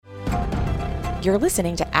You're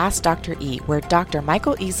listening to Ask Dr. E, where Dr.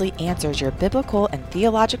 Michael Easley answers your biblical and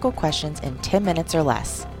theological questions in 10 minutes or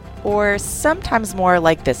less. Or sometimes more,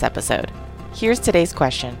 like this episode. Here's today's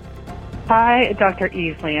question. Hi, Dr.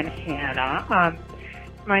 Easley and Hannah.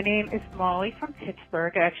 My name is Molly from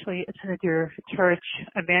Pittsburgh. I actually attended your church,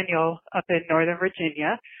 Emmanuel, up in Northern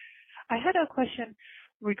Virginia. I had a question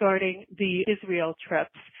regarding the Israel trips,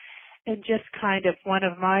 and just kind of one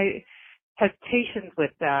of my hesitations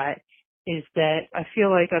with that is that I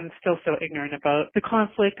feel like I'm still so ignorant about the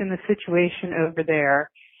conflict and the situation over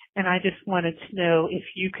there. And I just wanted to know if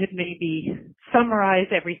you could maybe summarize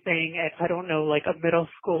everything at, I don't know, like a middle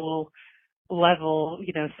school level,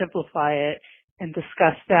 simplify it and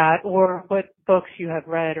discuss that, or what books you have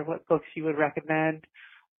read or what books you would recommend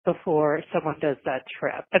before someone does that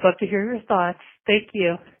trip. I'd love to hear your thoughts. Thank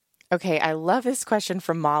you. Okay, I love this question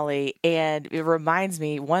from Molly, and it reminds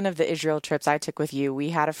me, one of the Israel trips I took with you,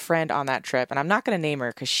 we had a friend on that trip, and I'm not going to name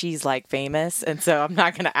her because she's like famous, and so I'm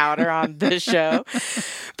not going to out her on this show,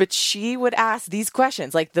 but she would ask these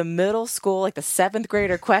questions, like the middle school, like the 7th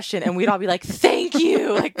grader question, and we'd all be like, thank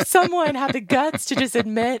you, like someone had the guts to just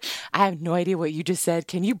admit, I have no idea what you just said,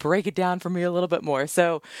 can you break it down for me a little bit more?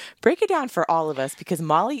 So break it down for all of us, because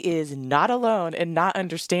Molly is not alone in not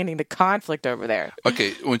understanding the conflict over there.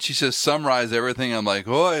 Okay, when she says summarize everything, I'm like,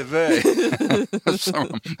 oy vey.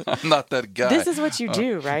 I'm not that guy. This is what you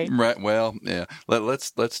do, right? Right. Well, yeah.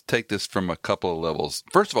 Let's take this from a couple of levels.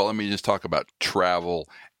 First of all, let me just talk about travel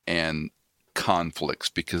and conflicts,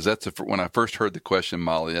 because when I first heard the question,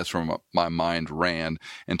 Molly, that's where my mind ran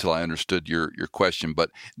until I understood your question.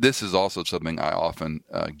 But this is also something I often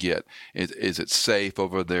get. Is it safe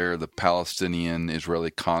over there? The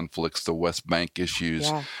Palestinian-Israeli conflicts, the West Bank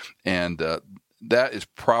issues, and that is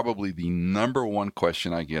probably the number one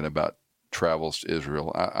question I get about travels to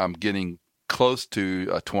Israel. I'm getting close to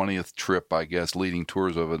a 20th trip, I guess, leading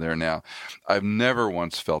tours over there now. I've never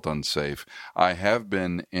once felt unsafe. I have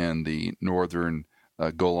been in the northern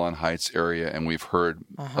Golan Heights area, and we've heard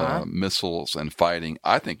missiles and fighting.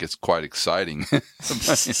 I think it's quite exciting.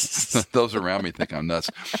 Those around me think I'm nuts.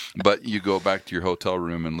 But you go back to your hotel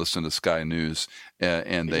room and listen to Sky News,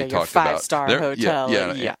 and they talk about 5-star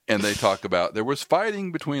hotel. And they talk about there was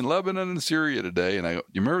fighting between Lebanon and Syria today. And I go,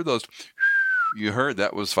 you remember those? You heard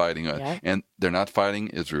that was fighting, and they're not fighting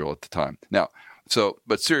Israel at the time now.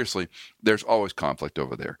 But seriously, there's always conflict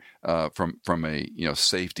over there from a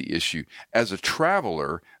safety issue. As a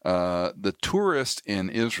traveler, the tourist in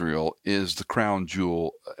Israel is the crown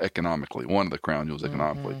jewel economically, one of the crown jewels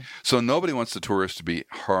economically. Mm-hmm. So nobody wants the tourist to be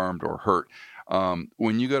harmed or hurt.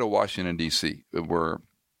 When you go to Washington, D.C.,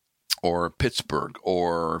 or Pittsburgh,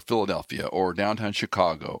 or Philadelphia, or downtown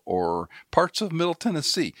Chicago, or parts of Middle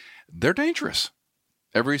Tennessee, they're dangerous.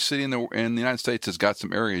 Every city in the United States has got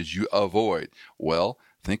some areas you avoid. Well,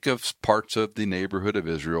 think of parts of the neighborhood of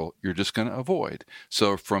Israel you're just going to avoid.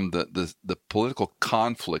 So from the political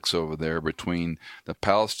conflicts over there between the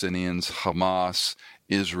Palestinians, Hamas,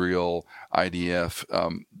 Israel, IDF,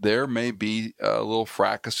 there may be little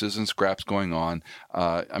fracases and scraps going on.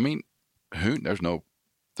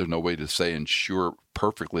 There's no way to say ensure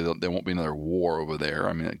perfectly that there won't be another war over there.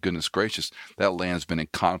 I mean, goodness gracious, that land's been in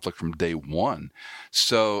conflict from day one.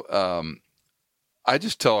 So I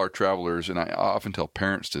just tell our travelers, and I often tell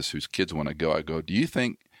parents this whose kids want to go, I go, do you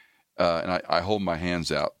think, and I hold my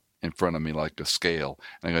hands out in front of me like a scale,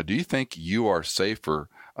 and I go, do you think you are safer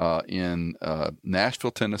in Nashville,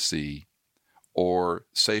 Tennessee, or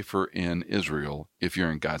safer in Israel if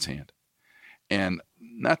you're in God's hand? And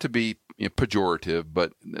not to be pejorative,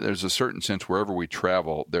 but there's a certain sense wherever we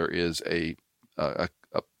travel, there is a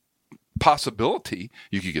possibility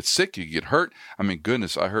you could get sick, you could get hurt. I mean,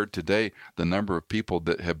 goodness, I heard today the number of people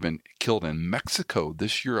that have been killed in Mexico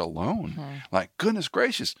this year alone. Mm-hmm. Like, goodness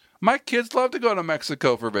gracious, my kids love to go to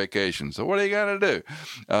Mexico for vacation. So what are you going to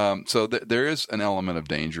do? So there is an element of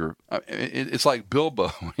danger. It's like Bilbo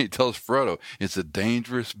when he tells Frodo, it's a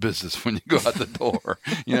dangerous business when you go out the door.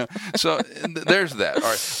 So there's that. All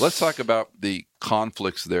right, let's talk about the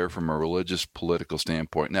conflicts there from a religious, political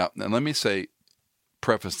standpoint. Now let me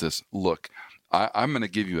preface this. Look, I'm going to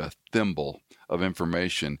give you a thimble of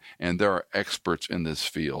information, and there are experts in this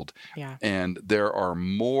field. Yeah. And there are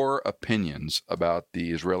more opinions about the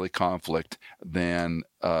Israeli conflict than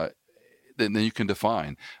you can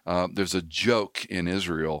define. There's a joke in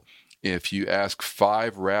Israel. If you ask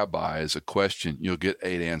 5 rabbis a question, you'll get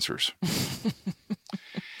 8 answers.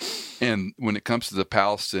 And when it comes to the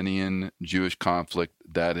Palestinian-Jewish conflict,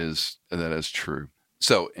 that is true.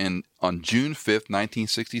 So on June 5th,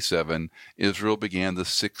 1967, Israel began the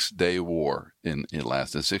Six-Day War. It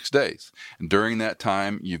lasted 6 days. And during that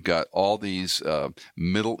time, you've got all these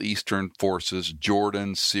Middle Eastern forces,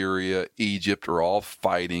 Jordan, Syria, Egypt, are all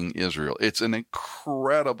fighting Israel. It's an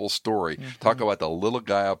incredible story. Mm-hmm. Talk about the little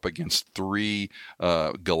guy up against three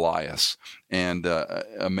Goliaths. And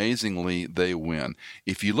amazingly, they win.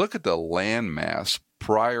 If you look at the landmass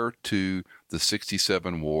prior to the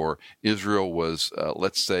 67 war, Israel was,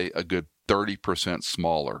 let's say, a good 30%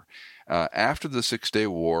 smaller. After the Six-Day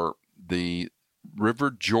War, the River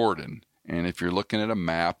Jordan, and if you're looking at a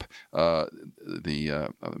map,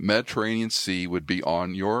 the Mediterranean Sea would be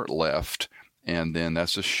on your left, and then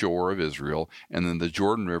that's the shore of Israel. And then the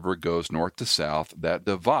Jordan River goes north to south. That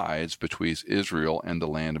divides between Israel and the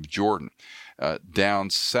land of Jordan. Down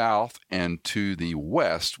south and to the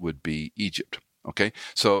west would be Egypt. Okay,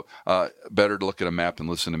 so better to look at a map than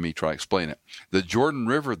listen to me try to explain it. The Jordan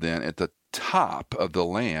River then, at the top of the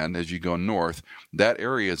land as you go north, that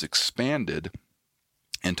area is expanded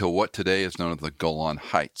into what today is known as the Golan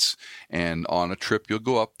Heights. And on a trip, you'll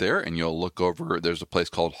go up there and you'll look over. There's a place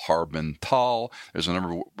called Harbin Tal. There's a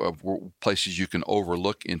number of places you can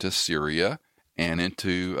overlook into Syria and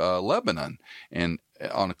into Lebanon. And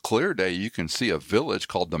on a clear day, you can see a village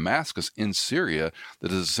called Damascus in Syria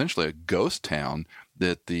that is essentially a ghost town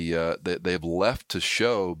that that they've left to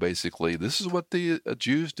show basically this is what the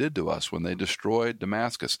Jews did to us when they destroyed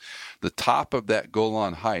Damascus. The top of that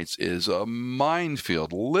Golan Heights is a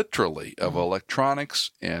minefield, literally, of electronics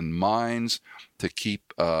and mines to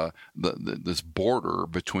keep this border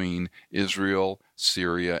between Israel,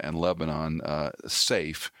 Syria, and Lebanon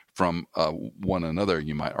safe from one another,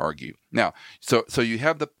 you might argue. Now, so you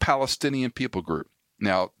have the Palestinian people group.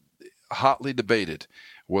 Now, hotly debated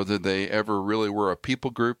whether they ever really were a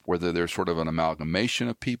people group, whether they're sort of an amalgamation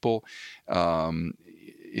of people.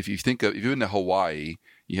 If you've been to Hawaii,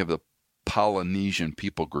 you have the Polynesian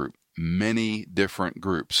people group. Many different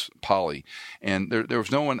groups, poly. And there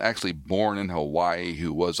was no one actually born in Hawaii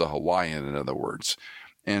who was a Hawaiian, in other words.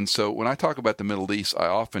 And so when I talk about the Middle East, I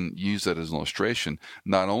often use that as an illustration,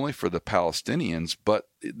 not only for the Palestinians, but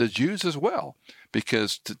the Jews as well.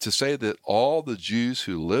 Because to say that all the Jews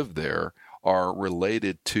who live there are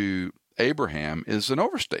related to Abraham is an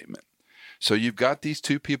overstatement. So you've got these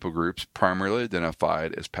two people groups primarily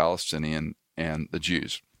identified as Palestinian and the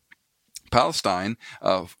Jews. Palestine,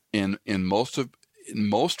 in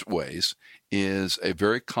most ways, is a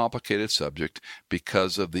very complicated subject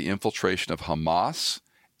because of the infiltration of Hamas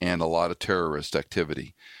and a lot of terrorist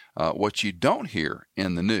activity. What you don't hear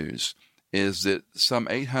in the news is that some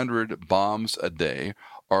 800 bombs a day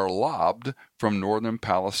are lobbed from northern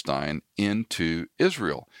Palestine into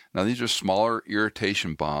Israel. Now, these are smaller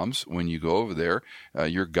irritation bombs. When you go over there,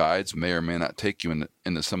 your guides may or may not take you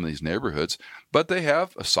into some of these neighborhoods, but they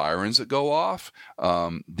have sirens that go off.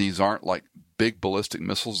 These aren't like big ballistic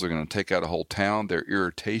missiles. They're going to take out a whole town. They're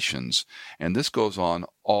irritations. And this goes on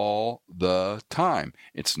all the time.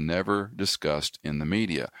 It's never discussed in the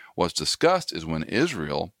media. What's discussed is when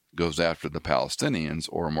Israel goes after the Palestinians,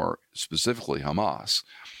 or more specifically Hamas.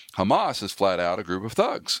 Hamas is flat out a group of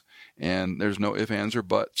thugs, and there's no ifs, ands, or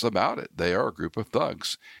buts about it. They are a group of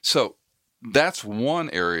thugs. So that's one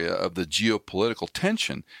area of the geopolitical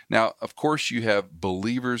tension. Now, of course, you have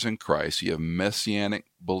believers in Christ. You have Messianic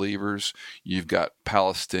believers. You've got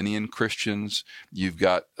Palestinian Christians. You've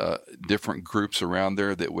got different groups around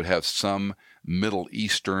there that would have some Middle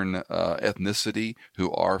Eastern ethnicity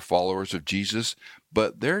who are followers of Jesus.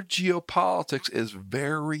 But their geopolitics is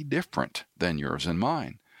very different than yours and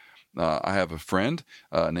mine. I have a friend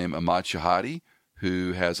named Ahmad Shahadi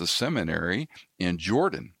who has a seminary in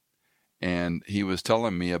Jordan. And he was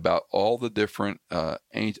telling me about all the different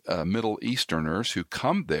Middle Easterners who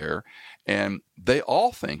come there, and they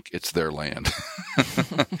all think it's their land.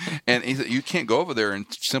 And he said, you can't go over there and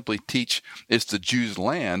simply teach it's the Jews'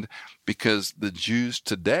 land, because the Jews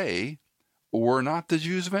today were not the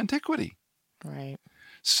Jews of antiquity. Right.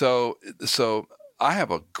 So I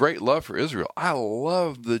have a great love for Israel. I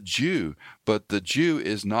love the Jew, but the Jew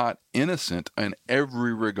is not innocent in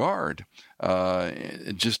every regard.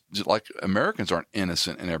 Just like Americans aren't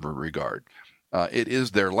innocent in every regard. It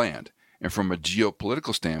is their land. And from a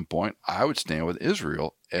geopolitical standpoint, I would stand with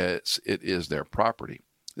Israel as it is their property.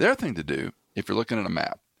 The other thing to do, if you're looking at a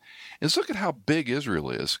map, is look at how big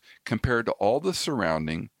Israel is compared to all the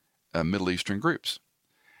surrounding Middle Eastern groups.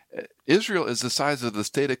 Israel is the size of the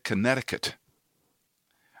state of Connecticut.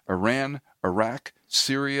 Iran, Iraq,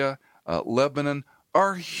 Syria, Lebanon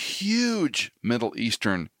are huge Middle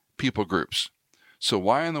Eastern people groups. So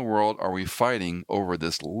why in the world are we fighting over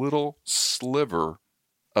this little sliver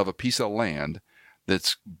of a piece of land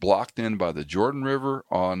that's blocked in by the Jordan River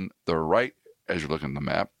on the right as you're looking at the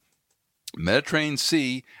map, Mediterranean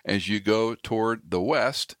Sea as you go toward the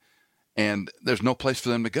west, and there's no place for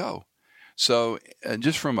them to go. So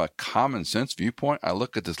just from a common sense viewpoint, I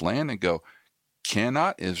look at this land and go,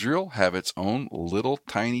 cannot Israel have its own little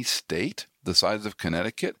tiny state the size of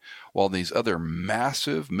Connecticut, while these other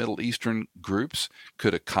massive Middle Eastern groups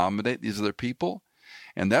could accommodate these other people?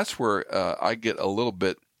 And that's where I get a little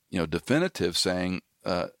bit, definitive, saying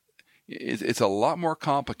it's a lot more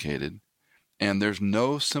complicated, and there's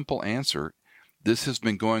no simple answer. This has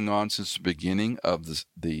been going on since the beginning of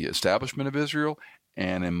the establishment of Israel,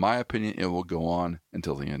 and in my opinion, it will go on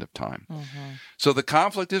until the end of time. Mm-hmm. So the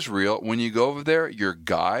conflict is real. When you go over there, your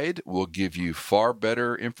guide will give you far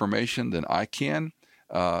better information than I can.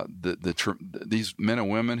 These men and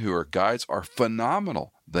women who are guides are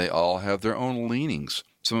phenomenal. They all have their own leanings.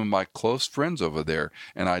 Some of my close friends over there,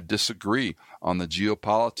 and I disagree on the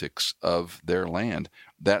geopolitics of their land.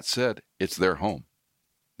 That said, it's their home.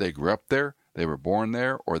 They grew up there, they were born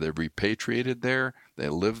there, or they repatriated there, they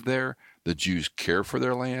lived there. The Jews care for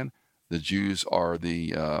their land. The Jews are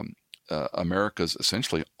the America's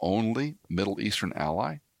essentially only Middle Eastern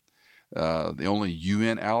ally, the only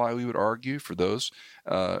UN ally, we would argue, for those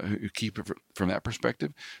who keep it from that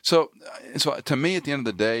perspective. So to me, at the end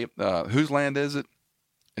of the day, whose land is it?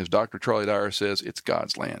 As Dr. Charlie Dyer says, it's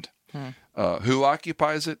God's land. Who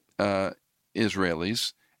occupies it?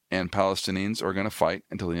 Israelis and Palestinians are going to fight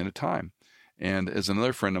until the end of time. And as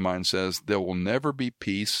another friend of mine says, there will never be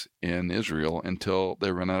peace in Israel until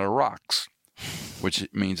they run out of rocks, which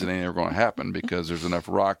means it ain't ever going to happen because there's enough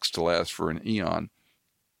rocks to last for an eon.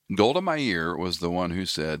 Golda Meir was the one who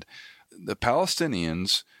said the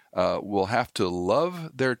Palestinians will have to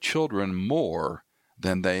love their children more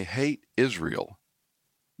than they hate Israel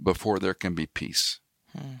before there can be peace.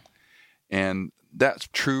 And that's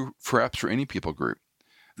true perhaps for any people group.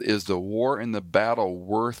 Is the war and the battle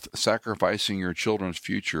worth sacrificing your children's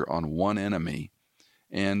future on one enemy?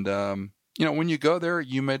 And, when you go there,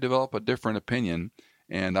 you may develop a different opinion.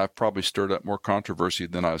 And I've probably stirred up more controversy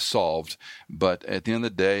than I've solved. But at the end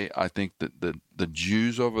of the day, I think that the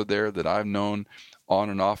Jews over there that I've known on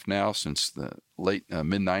and off now since the late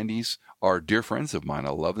mid-'90s are dear friends of mine.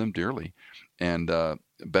 I love them dearly. And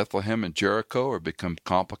Bethlehem and Jericho have become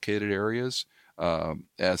complicated areas.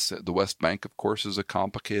 As the West Bank, of course, is a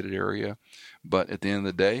complicated area. But at the end of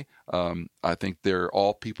the day, I think they're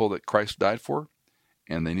all people that Christ died for,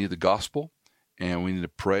 and they need the gospel, and we need to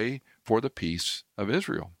pray for the peace of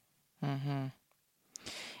Israel. Mm-hmm.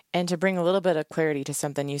 And to bring a little bit of clarity to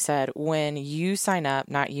something you said, when you sign up,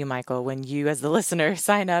 not you, Michael, when you as the listener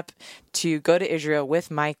sign up to go to Israel with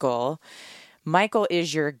Michael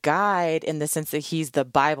is your guide in the sense that he's the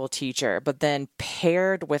Bible teacher, but then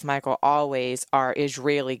paired with Michael always are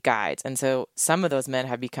Israeli guides. And so some of those men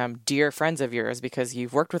have become dear friends of yours because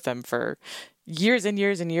you've worked with them for years and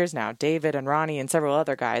years and years now, David and Ronnie and several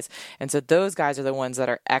other guys. And so those guys are the ones that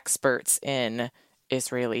are experts in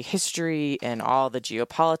Israeli history and all the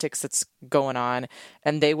geopolitics that's going on.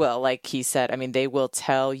 And they will, like he said, they will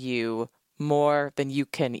tell you more than you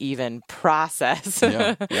can even process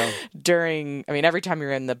during, every time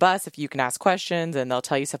you're in the bus, if you can ask questions and they'll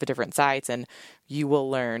tell you stuff at different sites and you will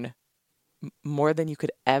learn more than you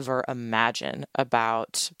could ever imagine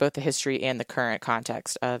about both the history and the current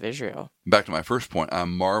context of Israel. Back to my first point, I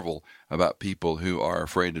marvel about people who are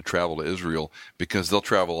afraid to travel to Israel because they'll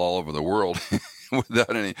travel all over the world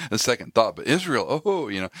without a second thought. But Israel,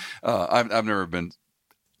 I've never been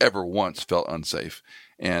ever once felt unsafe.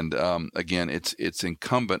 And again, it's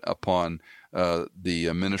incumbent upon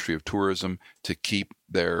the Ministry of Tourism to keep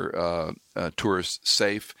their tourists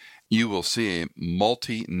safe. You will see a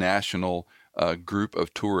multinational group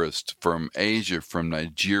of tourists from Asia, from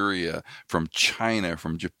Nigeria, from China,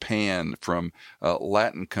 from Japan, from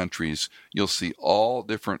Latin countries. You'll see all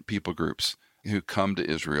different people groups who come to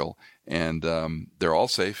Israel, and they're all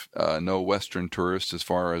safe. No Western tourist, as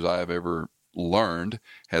far as I have ever learned,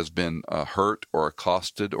 has been hurt or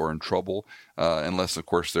accosted or in trouble, unless, of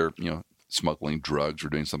course, they're smuggling drugs or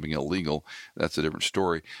doing something illegal. That's a different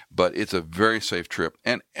story. But it's a very safe trip,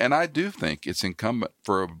 and I do think it's incumbent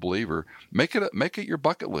for a believer, make it your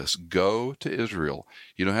bucket list. Go to Israel.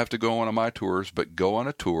 You don't have to go on one of my tours, but go on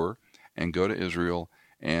a tour and go to Israel.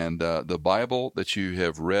 And the Bible that you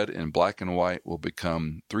have read in black and white will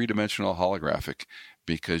become three-dimensional holographic,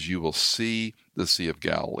 because you will see the Sea of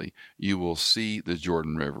Galilee. You will see the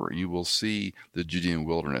Jordan River. You will see the Judean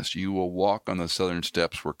wilderness. You will walk on the southern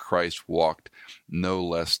steps where Christ walked no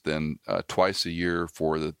less than twice a year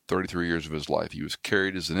for the 33 years of his life. He was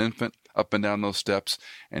carried as an infant up and down those steps,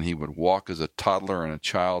 and he would walk as a toddler and a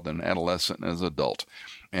child and an adolescent and as an adult.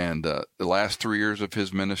 And the last 3 years of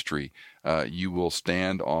his ministry, you will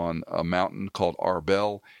stand on a mountain called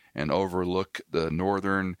Arbel and overlook the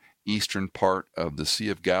northern eastern part of the Sea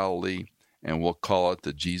of Galilee, and we'll call it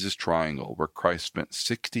the Jesus Triangle, where Christ spent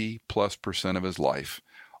 60+% of his life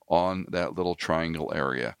on that little triangle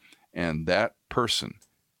area. And that person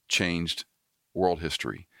changed world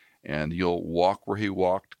history. And you'll walk where he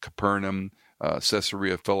walked: Capernaum,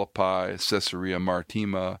 Caesarea Philippi, Caesarea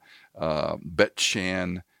Maritima, Bet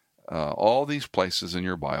Shan, all these places in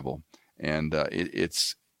your Bible. And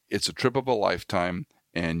it's a trip of a lifetime,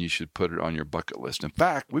 and you should put it on your bucket list. In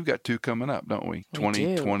fact, we've got 2 coming up, don't we?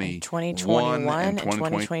 2021 and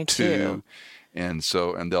 2022.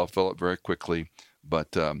 And they'll fill up very quickly.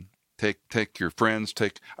 But take your friends.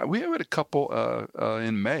 We had a couple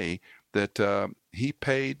in May that he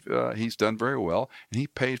paid. He's done very well, and he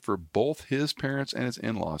paid for both his parents and his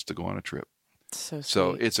in-laws to go on a trip.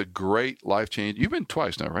 So it's a great life-changing. You've been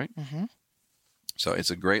twice now, right? Mm-hmm. So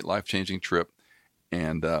it's a great life-changing trip,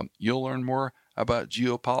 and you'll learn more about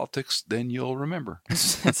geopolitics than you'll remember.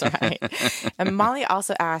 That's right. And Molly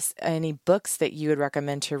also asked any books that you would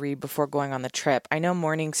recommend to read before going on the trip. I know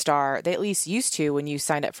Morningstar, they at least used to, when you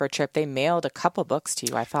signed up for a trip, they mailed a couple books to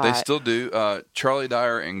you, I thought. They still do. Charlie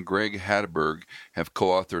Dyer and Greg Hatteberg have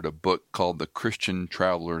co-authored a book called The Christian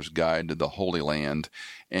Traveler's Guide to the Holy Land.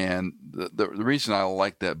 And the reason I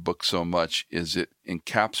like that book so much is it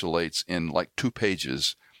encapsulates in like 2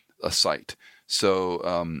 pages a site.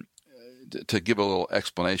 So to give a little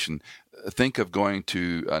explanation, think of going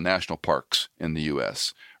to national parks in the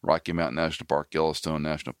U.S., Rocky Mountain National Park, Yellowstone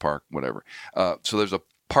National Park, whatever. So there's a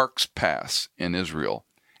parks pass in Israel,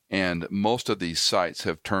 and most of these sites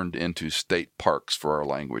have turned into state parks for our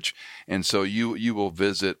language. And so you will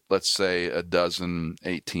visit, let's say,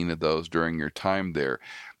 18 of those during your time there.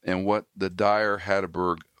 And what the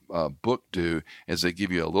Dyer-Hatteberg book do is they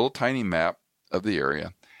give you a little tiny map of the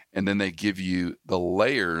area, and then they give you the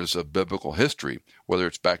layers of biblical history, whether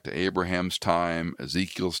it's back to Abraham's time,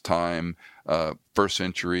 Ezekiel's time, first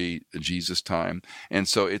century Jesus time. And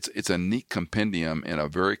so it's a neat compendium in a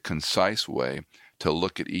very concise way to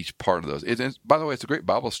look at each part of those. By the way, it's a great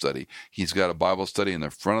Bible study. He's got a Bible study in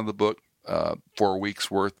the front of the book, 4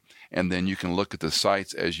 weeks worth. And then you can look at the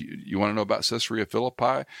sites as you want to know about Caesarea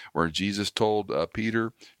Philippi, where Jesus told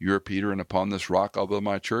Peter, "You are Peter, and upon this rock I'll build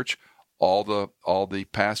my church." All the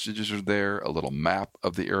passages are there, a little map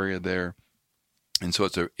of the area there. And so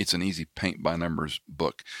it's an easy paint by numbers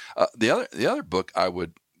book. The other book I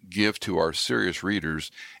would give to our serious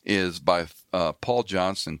readers is by Paul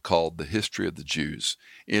Johnson, called The History of the Jews.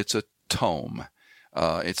 It's a tome.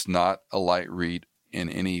 It's not a light read in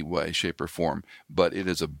any way, shape, or form, but it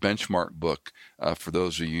is a benchmark book for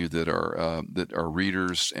those of you that are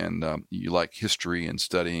readers and you like history and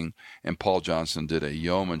studying. And Paul Johnson did a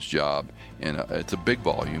yeoman's job, and it's a big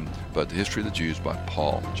volume, but The History of the Jews by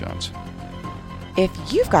Paul Johnson. If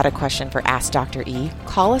you've got a question for Ask Dr. E,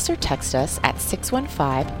 call us or text us at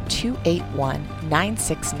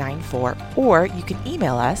 615-281-9694, or you can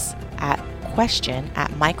email us at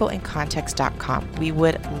question@michaelincontext.com. We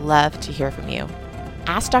would love to hear from you.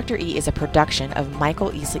 Ask Dr. E is a production of Michael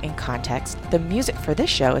Easley in Context. The music for this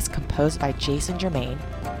show is composed by Jason Germain,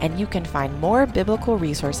 and you can find more biblical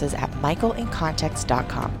resources at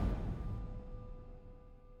michaelincontext.com.